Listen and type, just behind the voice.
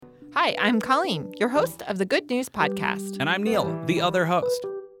Hi, I'm Colleen, your host of the Good News Podcast. And I'm Neil, the other host.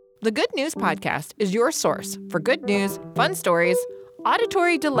 The Good News Podcast is your source for good news, fun stories,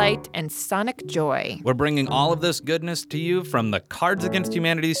 auditory delight, and sonic joy. We're bringing all of this goodness to you from the Cards Against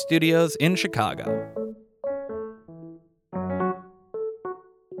Humanity studios in Chicago.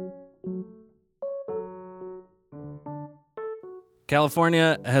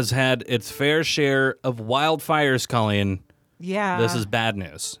 California has had its fair share of wildfires, Colleen. Yeah. This is bad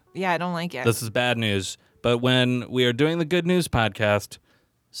news. Yeah, I don't like it. This is bad news. But when we are doing the Good News Podcast,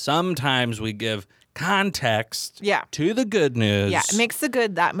 sometimes we give context to the good news. Yeah, it makes the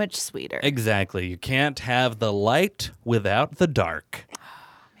good that much sweeter. Exactly. You can't have the light without the dark. Oh,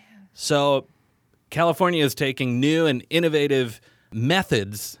 man. So California is taking new and innovative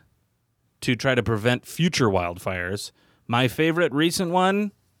methods to try to prevent future wildfires. My favorite recent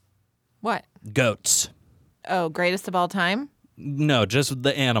one? What? Goats. Oh, greatest of all time? No, just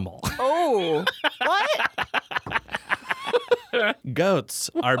the animal. Oh, what?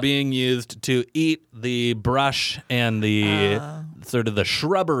 Goats are being used to eat the brush and the sort of the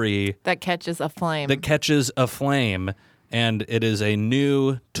shrubbery that catches a flame. And it is a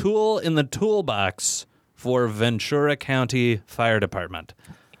new tool in the toolbox for Ventura County Fire Department.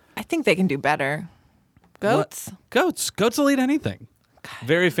 I think they can do better. Goats? What? Goats will eat anything.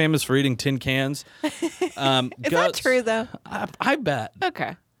 Very famous for eating tin cans. Is that true, though? I bet.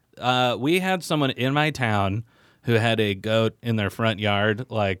 Okay. We had someone in my town who had a goat in their front yard,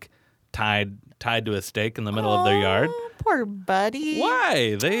 like tied to a stake in the middle of their yard. Poor buddy.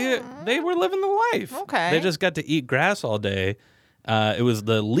 Why? They were living the life. Okay. They just got to eat grass all day. It was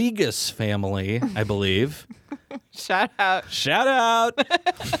the Ligas family, I believe. Shout out.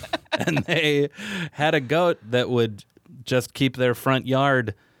 And they had a goat that would just keep their front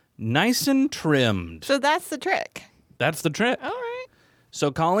yard nice and trimmed. So that's the trick. That's the trick. All right. So,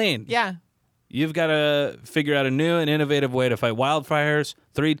 Colleen. Yeah. You've got to figure out a new and innovative way to fight wildfires.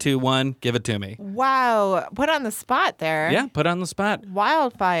 3, 2, 1, give it to me. Wow. Put on the spot there. Yeah, put on the spot.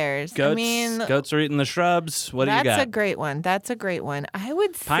 Wildfires. Goats are eating the shrubs. What do you got? That's a great one. I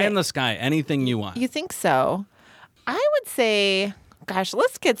would say... Pie in the sky, anything you want. You think so? I would say... Gosh,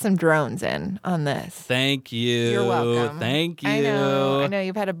 let's get some drones in on this. Thank you. You're welcome. Thank you. I know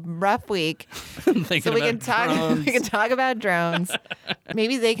you've had a rough week. So we can talk about drones.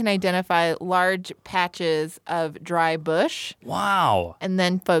 Maybe they can identify large patches of dry bush. Wow. And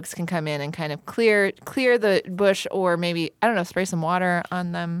then folks can come in and kind of clear the bush, or maybe, I don't know, spray some water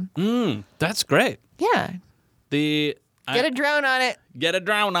on them. That's great. Yeah. Get a drone on it. Get a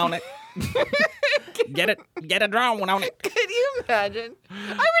drone on it. Get a drone on it. Could you imagine?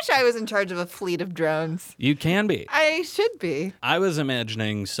 I wish I was in charge of a fleet of drones. You can be. I should be. I was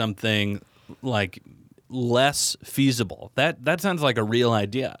imagining something like less feasible. That sounds like a real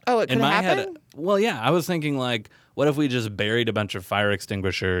idea. Oh, it could in my happen? head, well, yeah. I was thinking like, what if we just buried a bunch of fire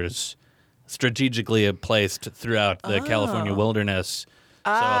extinguishers strategically placed throughout the California wilderness,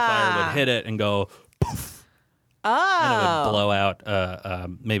 so a fire would hit it and go poof, and it would blow out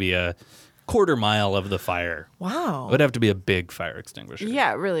maybe a quarter mile of the fire. Wow. It would have to be a big fire extinguisher.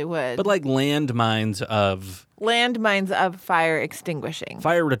 Yeah, it really would. But like landmines of fire extinguishing.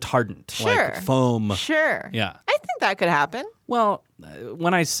 Fire retardant. Sure. Like foam. Sure. Yeah. I think that could happen. Well,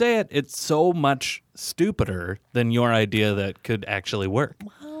 when I say it, it's so much stupider than your idea that could actually work.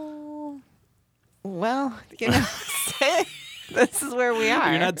 Well, this is where we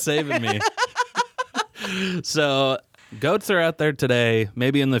are. You're not saving me. So goats are out there today.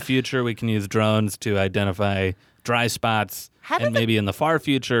 Maybe in the future we can use drones to identify dry spots. And maybe in the far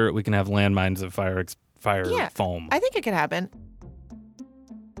future we can have landmines of fire foam. I think it could happen.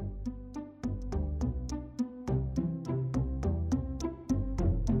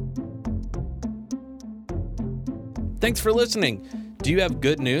 Thanks for listening. Do you have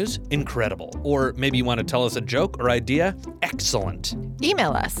good news? Incredible. Or maybe you want to tell us a joke or idea? Excellent.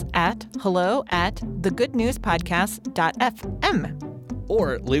 Email us at hello@thegoodnewspodcast.fm.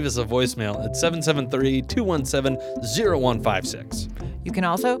 Or leave us a voicemail at 773-217-0156. You can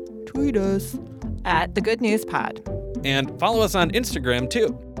also tweet us at The Good News Pod. And follow us on Instagram,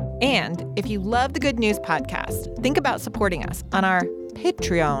 too. And if you love The Good News Podcast, think about supporting us on our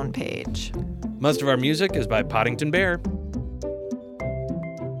Patreon page. Most of our music is by Poddington Bear.